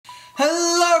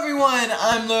everyone,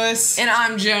 I'm Lewis. And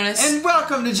I'm Jonas. And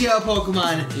welcome to GL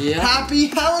Pokemon. Yeah. Happy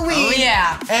Halloween! Oh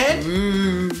yeah.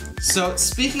 And so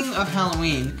speaking of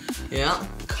Halloween,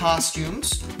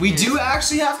 costumes. We do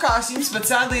actually have costumes, but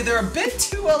sadly they're a bit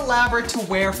too elaborate to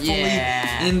wear fully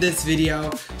in this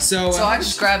video. So I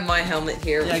just grabbed my helmet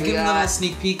here. Yeah, give them a little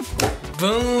sneak peek.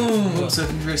 Boom! So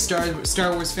if you're a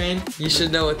Star Wars fan, you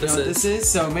should know what this is.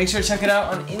 So make sure to check it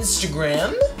out on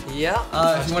Instagram. Yeah.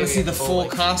 If you want to see the full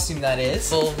costume, that is.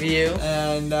 Full view.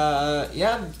 And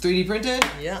yeah, 3D printed.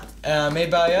 Yeah. Made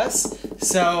by us.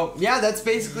 So yeah, that's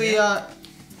basically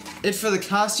it for the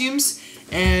costumes.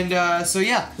 And so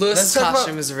yeah, Lewis's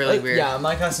costume is really weird. Yeah,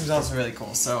 my costume is also really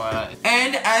cool. So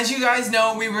and as you guys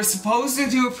know, we were supposed to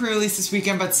do a pre-release this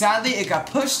weekend, but sadly it got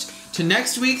pushed to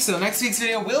next week. So next week's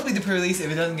video will be the pre-release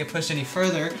if it doesn't get pushed any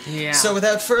further. Yeah. So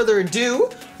without further ado,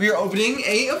 we are opening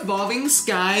a Evolving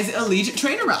Skies Elite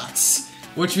Trainer Box,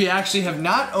 which we actually have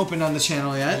not opened on the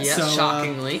channel yet. Yeah, so,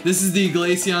 shockingly. This is the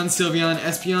Glaceon, Sylveon,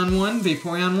 Espeon one,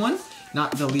 Vaporeon one.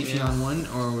 Not the Leafeon one,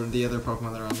 or the other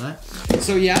Pokemon that are on that.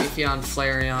 So yeah. Leafeon,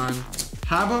 Flareon.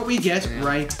 How about we get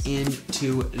right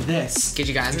into this? Get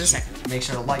you guys in a second. Make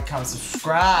sure to like, comment,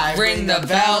 subscribe. Ring the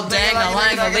bell,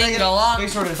 dang-a-lang-a-ling-a-long. Make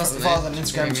sure to follow us on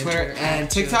Instagram, Twitter,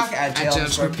 and TikTok at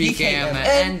JL_PKMN.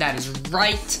 And that is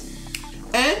right.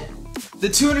 And the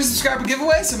 200 subscriber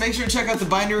giveaway, so make sure to check out the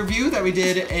binder review that we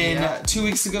did in 2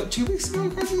 weeks ago. 2 weeks ago,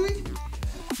 Cards of the Week?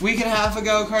 Week and a half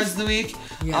ago, Cards of the Week.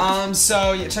 Yeah.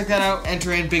 So yeah, check that out.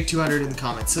 Enter in big 200 in the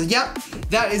comments. So yep,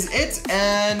 that is it.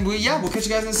 And we'll catch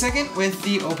you guys in a second with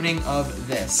the opening of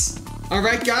this. All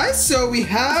right, guys. So we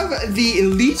have the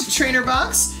Elite Trainer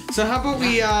Box. So how about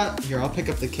we here? I'll pick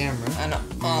up the camera. I know.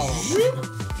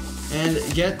 And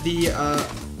get the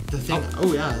thing.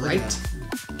 Oh yeah, look at that.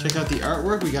 Check out the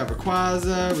artwork. We got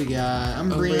Rayquaza, we got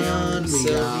Umbreon, we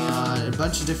got a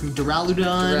bunch of different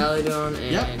Duraludon.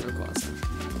 And Rayquaza.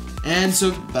 And so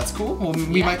that's cool. Well,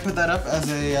 we might put that up as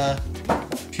a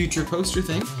future poster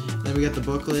thing. Then we got the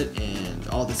booklet and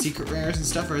all the secret rares and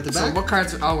stuff right at the back. So what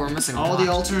cards? Oh, we're missing all the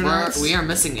alternate. We are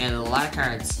missing a lot of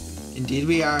cards. Indeed,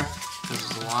 we are.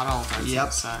 There's a lot of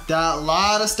alternates. Yep. A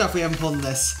lot of stuff we haven't pulled in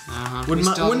this.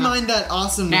 Wouldn't mind that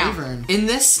awesome Wyvern. In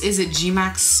this, is it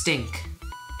G-Max Stink?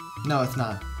 No, it's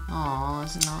not. Oh,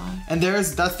 it's not. And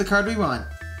that's the card we want.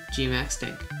 G-Max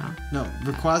Stink. Huh? No,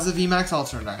 Rayquaza VMAX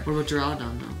Alternate Art. What about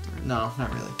Duraludon? No,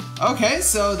 not really. Okay,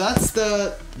 so that's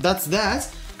that.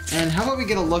 And how about we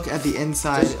get a look at the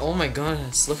inside? Oh my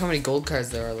goodness! Look how many gold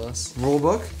cards there are, Lewis.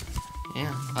 Rulebook.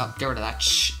 Yeah. Oh, get rid of that.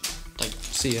 Shh. Like,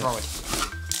 see ya. Throw it.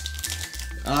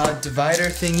 Divider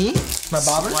thingy. My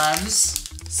bobber.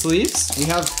 Sleeves.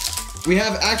 We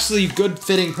have actually good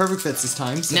fitting, perfect fits this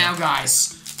time. So. Now,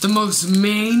 guys. The most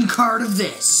main card of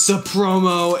this. The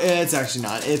promo. It's actually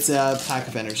not. It's a pack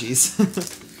of energies.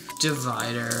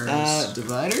 Dividers.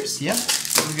 Dividers? Yep.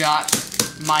 We got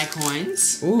my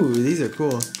coins. Ooh, these are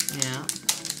cool. Yeah.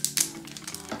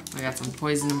 We got some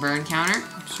poison and burn counter.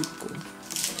 Super cool.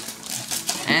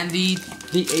 And the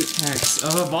 8 packs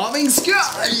of Evolving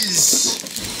Skies.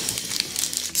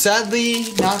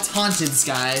 Sadly, not Haunted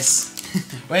Skies.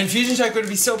 When Fusion Check would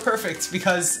be so perfect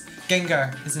because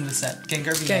Gengar is in the set.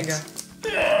 Gengar.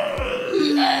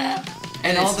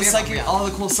 And all the psychic, all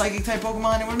the cool psychic type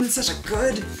Pokemon. It would have been such a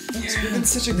good,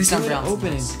 good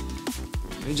opening.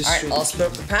 Alright, I'll split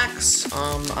up the packs.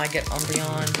 I get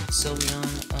Umbreon,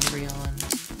 Sylveon, Umbreon.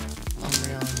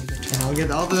 And I'll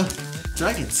get all the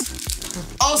dragons.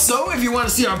 Also, if you want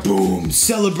to see our Boom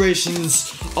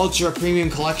Celebrations Ultra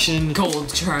Premium Collection, Gold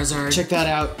Charizard. Check that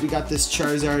out. We got this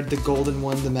Charizard, the golden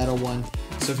one, the metal one.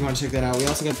 So if you want to check that out, we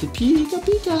also got the Pika out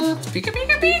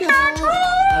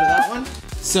of that one.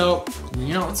 So,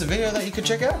 you know, it's a video that you could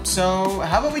check out. So,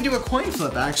 how about we do a coin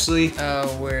flip, actually?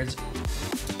 Oh, weird.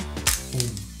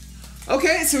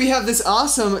 Okay, so we have this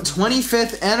awesome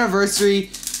 25th anniversary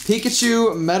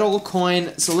Pikachu metal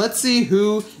coin. So let's see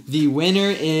who the winner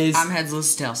is. I'm heads,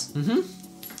 Lewis tails.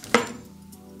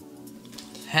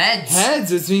 Heads.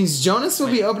 Heads, which means Jonas will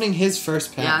be opening his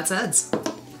first pack. Yeah, it's heads.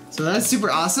 So that's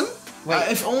super awesome.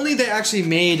 If only they actually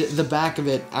made the back of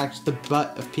it the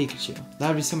butt of Pikachu. That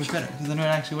would be so much better, because then it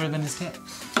actually would have been his tail.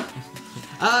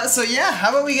 So yeah,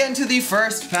 how about we get into the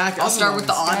first pack? I'll start with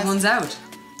the odd ones out.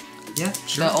 Yeah,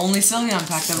 sure. The only Sylveon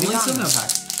pack that we got. Only Sylveon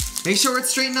pack. Make sure it's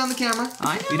straightened on the camera.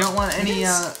 I know. We don't want any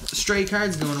stray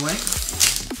cards going away.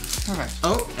 Perfect.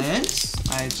 Oh, and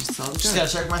I just saw the code. Just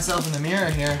gotta check myself in the mirror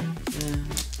here. Yeah.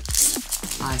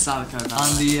 I saw the code.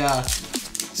 On the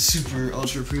Super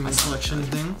Ultra Premium Collection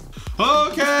thing.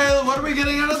 Okay, what are we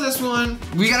getting out of this one?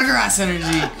 We got a Grass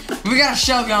Energy. We got a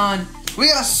Shelgon. We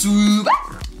got a Swoop.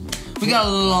 We got a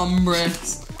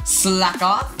Lumbris. Slack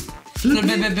Off.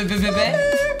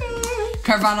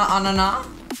 Carvana Anana.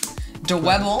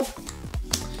 Dewebble.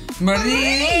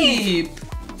 Mareep.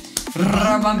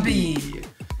 Rabambi.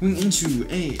 Into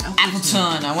a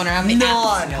Appleton. I wonder how many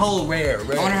apples. Whole rare. I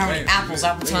wonder how many apples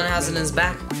Appleton has in his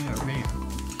back.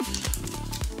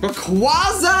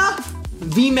 Rayquaza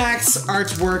VMAX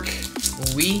artwork.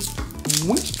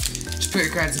 Just put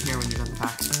your cards in here when you're done the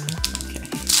pack. Okay.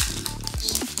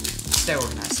 Stay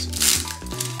organized.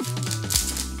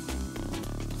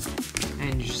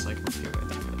 And you just like move your way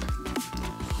there.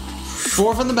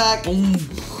 4 from the back. Boom.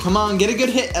 Come on, get a good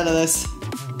hit out of this.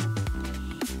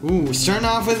 Ooh, starting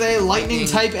off with a lightning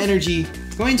type energy.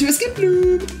 Going to a skip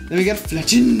loop. Then we got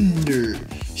Fletchinder.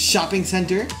 Shopping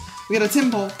center. We got a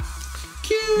Timple.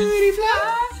 Cutie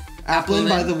Fly. Applin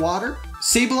by the water.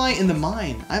 Sableye in the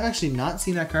mine. I've actually not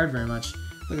seen that card very much.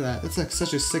 Look at that. That's like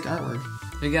such a sick artwork.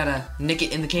 We got a Nick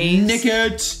It in the Caves. Nick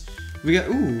It. We got,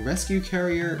 ooh, Rescue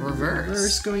Carrier.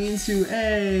 Reverse going into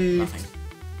a... Nothing.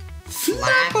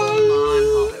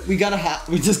 Flapple. We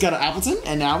just got an Appleton,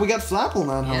 and now we got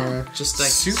Flappleman. Yeah, just like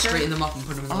straighten them up and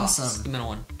put them in the box. The middle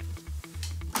one.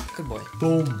 Good boy.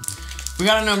 Boom. We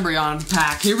got an Umbreon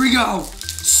pack. Here we go.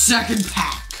 Second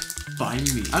pack. By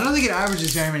me. I don't think it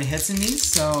averages very many hits in these,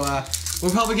 so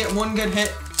we'll probably get one good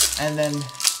hit, and then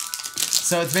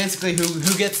so it's basically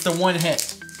who gets the one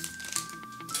hit.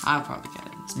 I'll probably get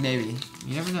it. Maybe.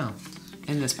 You never know.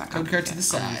 In this pack. Code card to the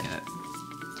side.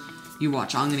 You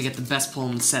watch. I'm gonna get the best pull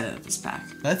in the set out of this pack.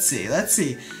 Let's see. Let's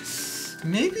see.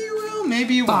 Maybe you will.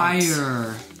 Maybe you won't.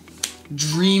 Fire.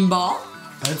 Dream Ball.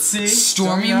 Let's see.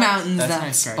 Stormy Mountains.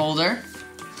 That's nice Boulder.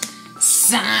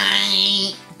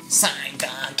 Psyduck.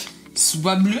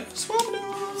 Swablu.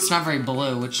 It's not very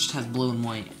blue, which just has blue and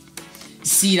white.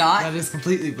 Seedot. That is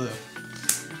completely blue.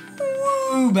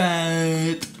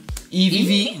 Woobat.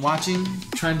 EV. Watching,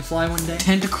 trying to fly one day.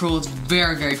 Tentacruel is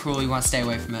very, very cruel. You want to stay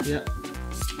away from it. Yep.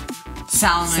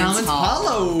 Salaman's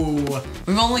Hollow.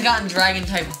 We've only gotten Dragon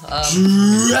type.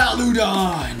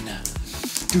 Duraludon.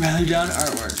 Duraludon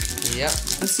artwork. Yep.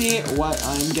 Let's see what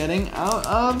I'm getting out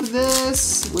of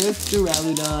this with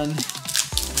Duraludon.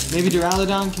 Maybe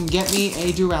Duraludon can get me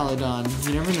a Duraludon.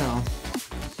 You never know.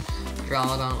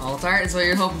 Duraludon Altart is what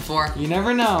you're hoping for. You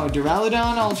never know.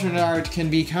 Duraludon alternate art can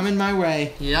be coming my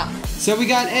way. Yeah. So we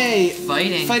got a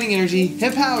Fighting Energy,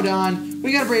 Hippowdon,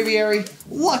 we got a Braviary,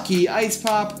 Lucky Ice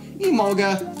Pop,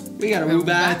 Emolga, we got a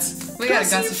Woobat, we got a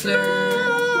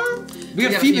Gossifleur, we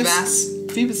got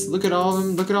Phoebus. Phoebus, look at all of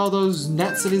them. Look at all those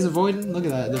nets that he's avoiding. Look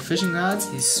at that, the fishing gods.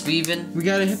 He's sweeping. We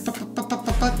got a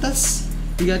Hippopotamus.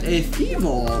 We got a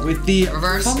Feeble with the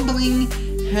reverse Fumbling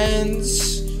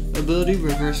Hands ability,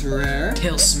 reverse rare.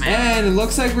 Tail smash. And it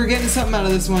looks like we're getting something out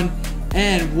of this one.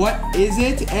 And what is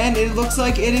it? And it looks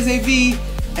like it is a V.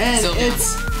 And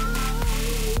it's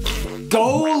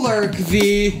Golurk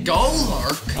V.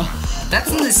 Golurk?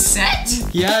 That's in the set?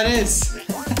 Yeah, it is.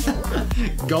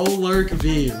 Golurk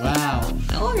V. Wow.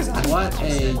 How long is that? What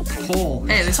a pull.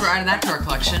 Hey, at least we're adding that to our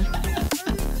collection.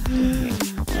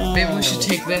 Maybe we should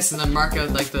take this and then mark out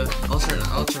like the ultra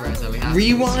rares that we have.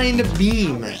 Rewind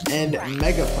Beam and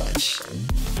Mega Punch.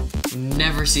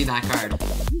 Never seen that card.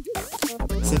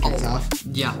 Something's off.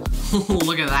 Yeah.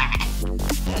 Look at that.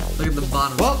 Look at the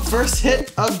bottom. Well, first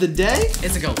hit of the day.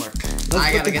 It's a Golurk. Let's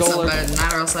I gotta get something Golurk. better than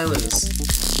that or else I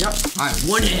lose. Yep. Alright,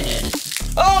 one hit.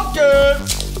 Oh, good.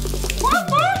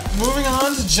 Moving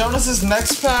on to Jonas's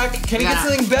next pack. Can he get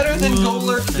something better than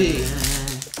Golurk V?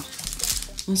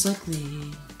 Most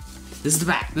likely. This is the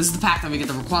pack. This is the pack that we get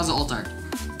the Rayquaza Altart.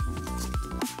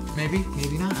 Maybe,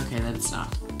 maybe not. Okay, then it's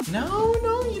not. No,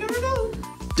 you never know.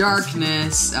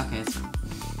 Darkness. Okay, it's not.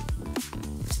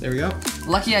 There we go.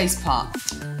 Lucky Ice Pop.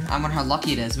 I wonder how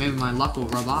lucky it is. Maybe my luck will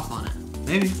rub off on it.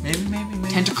 Maybe.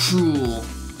 Tentacruel.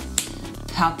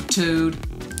 Palpitoad.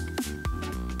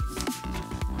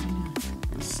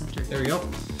 There we go.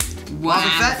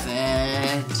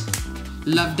 Wobbuffet.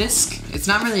 Love Disc. It's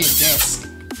not really a disc.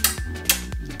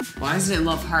 Why is it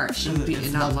Love Heart? Shouldn't be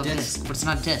not Love Disc. But it's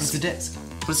not disc. It's a disc.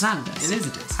 But it's not a disc. It is a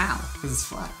disc. How? Because it's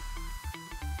flat.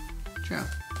 True.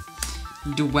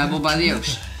 Dewebble by the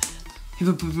ocean.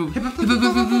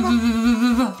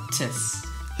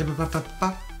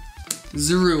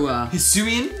 Zorua.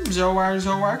 Hisuian,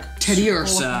 Zoroark.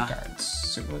 Teddiursa.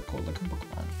 Super cool looking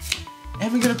Pokemon.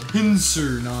 And we got a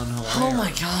Pinsir non-hollow. Oh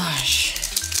my gosh.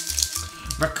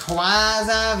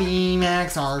 Rayquaza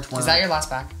VMAX artwork. Is that your last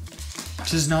pack?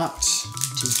 Tis not.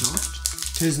 Tis not.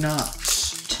 Tis not.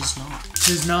 Tis not.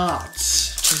 Tis not.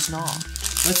 Tis not.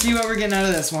 Let's see what we're getting out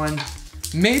of this one.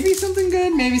 Maybe something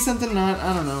good, maybe something not.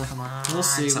 I don't know. Come on. We'll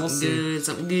see. Something We'll see. good.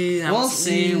 Something good. We'll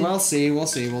see. We'll see. We'll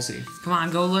see. We'll see. Come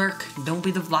on, go lurk. Don't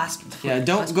be the last. Yeah,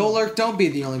 don't go lurk. Don't be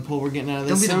the only pull we're getting out of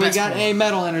this. Don't be the So best we got pull. a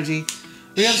metal energy.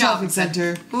 We got a shopping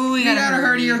center. Ooh, we got a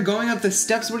herdier going up the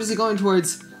steps. What is he going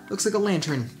towards? Looks like a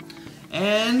lantern.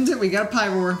 And we got a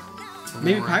pyroar.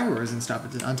 Maybe pyroar is on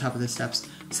top of the steps.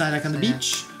 Psyduck on the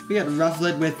beach. We got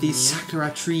Rufflet with the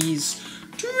sakura trees.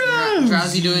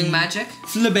 Drowsy doing magic.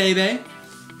 Flabebe.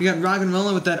 We got Rock and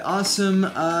Rolla with that awesome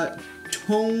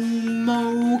Tomokazu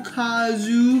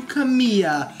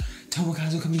Kamiya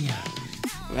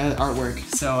artwork.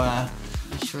 So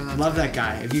love that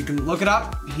guy. If you can look it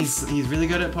up, he's really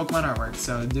good at Pokemon artwork.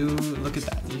 So do look at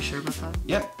that. Are you sure about that?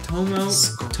 Yep,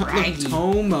 Tomokazu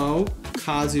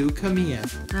Kamiya.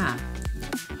 Ah.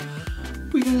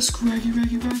 We got a Scraggy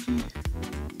Raggy.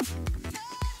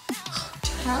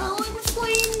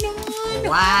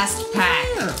 Last pack.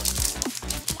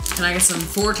 Can I get some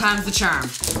 4 times the charm?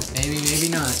 Maybe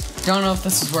not. Don't know if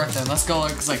this is worth it. Let's go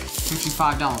lurk is like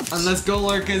 $55. Unless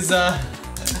Golurk is a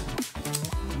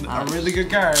really good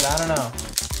card. I don't know.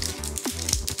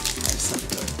 That's so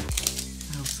good.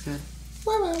 That looks good.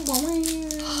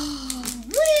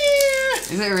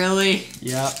 Is it really?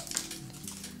 Yep.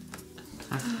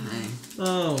 Okay.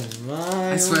 Oh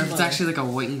my. I swear if it's actually like a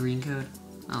white and green code.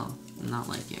 Oh, not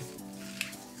like you.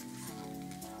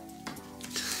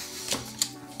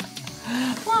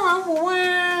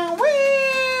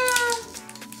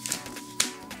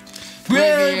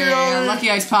 Lucky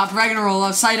Ice Pop,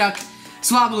 Ragnarola, Psyduck,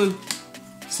 Swablu.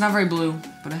 It's not very blue,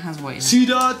 but it has white in it.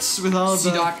 C-Dots with all of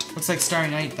the... C-Dot. Looks like Starry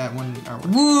Night, that one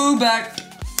artwork. Woo, back.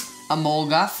 A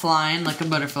Molga flying like a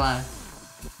butterfly.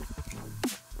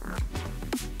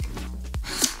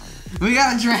 We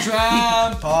got a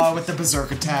Drampa with the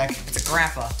Berserk attack. It's a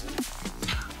grappa.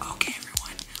 Okay,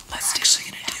 everyone. Let's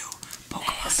actually gonna do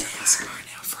Pokemon ASMR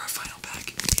now for our final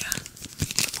pack. Yeah.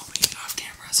 We'll make it off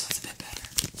camera so it's a bit better.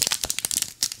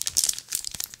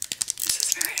 This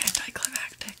is very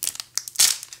anticlimactic.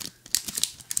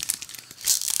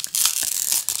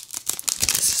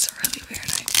 This is a really weird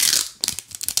idea.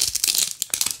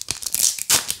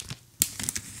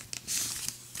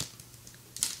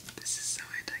 This is so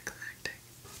anticlimactic.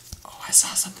 Oh, I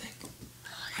saw something.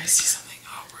 I see something.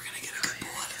 Oh, we're gonna get a good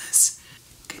pull out of this.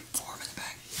 Okay, 4 in the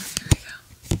back. Here we go.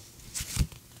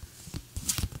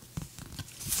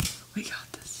 We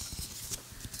got this.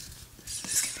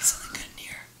 This is gonna be something good in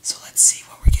here. So let's see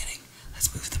what we're getting. Let's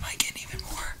move the mic in even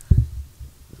more.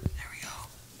 There we go.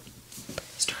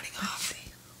 Starting off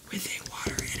with a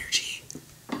water energy.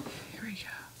 Here we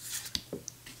go.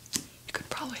 You could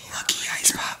probably hear Lucky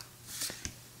Ice Pop.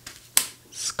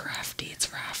 Scrafty, it's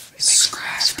rough.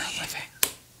 Scrafty.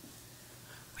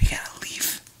 We got a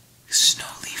leaf. Snow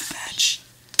leaf fetch.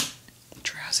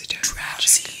 Drowsy.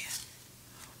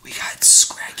 We got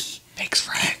Scraggy. Makes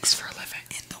rags for a living.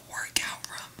 In the workout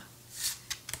room.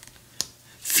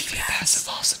 Feebas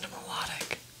evolves into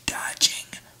melodic. Dodging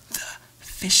the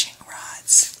fishing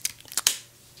rods.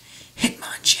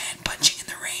 Hitmonchan punching in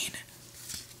the rain.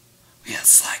 We got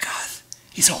Slagoth.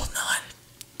 He's holding on.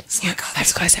 Slagoth. Have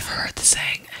you guys ever heard the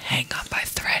saying, hang on by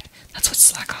thread? That's what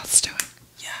Slagoth's doing.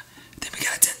 Yeah. Then we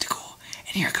got a Tentacle.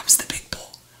 And here comes the big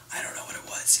bull. I don't know what it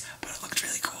was, but it looked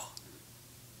really cool.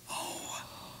 Oh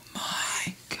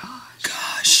my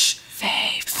gosh.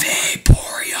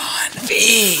 Vaporeon.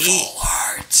 Full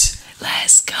art.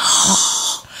 Let's go.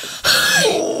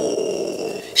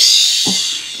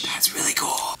 That's really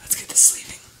cool. Let's get the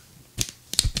sleeving.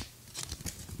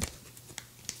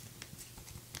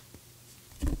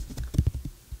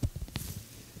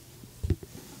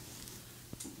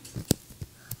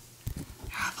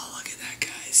 Have a look at that,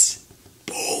 guys.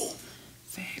 Boom.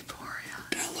 Vaporeon.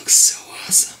 That looks so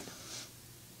awesome.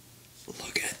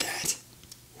 Look at that.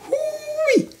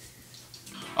 Whoo-wee.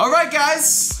 Alright,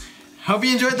 guys. Hope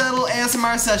you enjoyed that little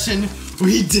ASMR session.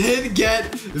 We did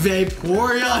get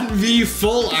Vaporeon V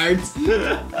full art.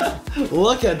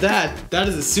 Look at that. That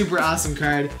is a super awesome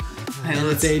card. And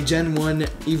it's a Gen 1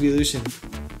 evolution.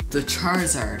 The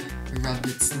Charizard rubbed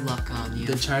its luck on you.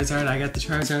 The Charizard, I got the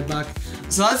Charizard luck.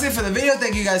 So that's it for the video.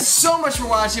 Thank you guys so much for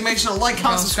watching. Make sure to like,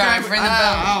 comment, subscribe, ring the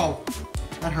bell. Ow.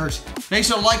 That hurt. Make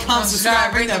sure to like, comment,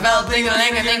 subscribe, ring the bell,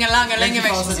 ding-a-ling-a-ling-a-ling-a-ling.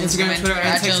 Follow us on Instagram, Twitter,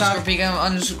 and TikTok.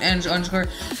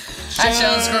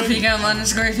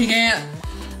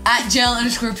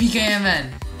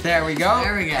 @gel_PKMN. There we go.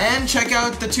 There we go. And check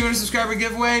out the 200 subscriber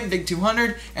giveaway, Big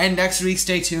 200. And next week,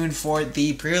 stay tuned for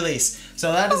the pre-release.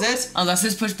 So that is it. Unless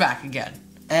it's pushed back again.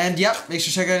 And yep, make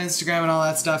sure to check out Instagram and all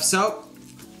that stuff. So,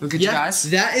 we'll catch you guys.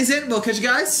 That is it. We'll catch you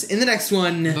guys in the next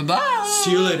one. Bye-bye.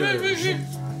 See you later.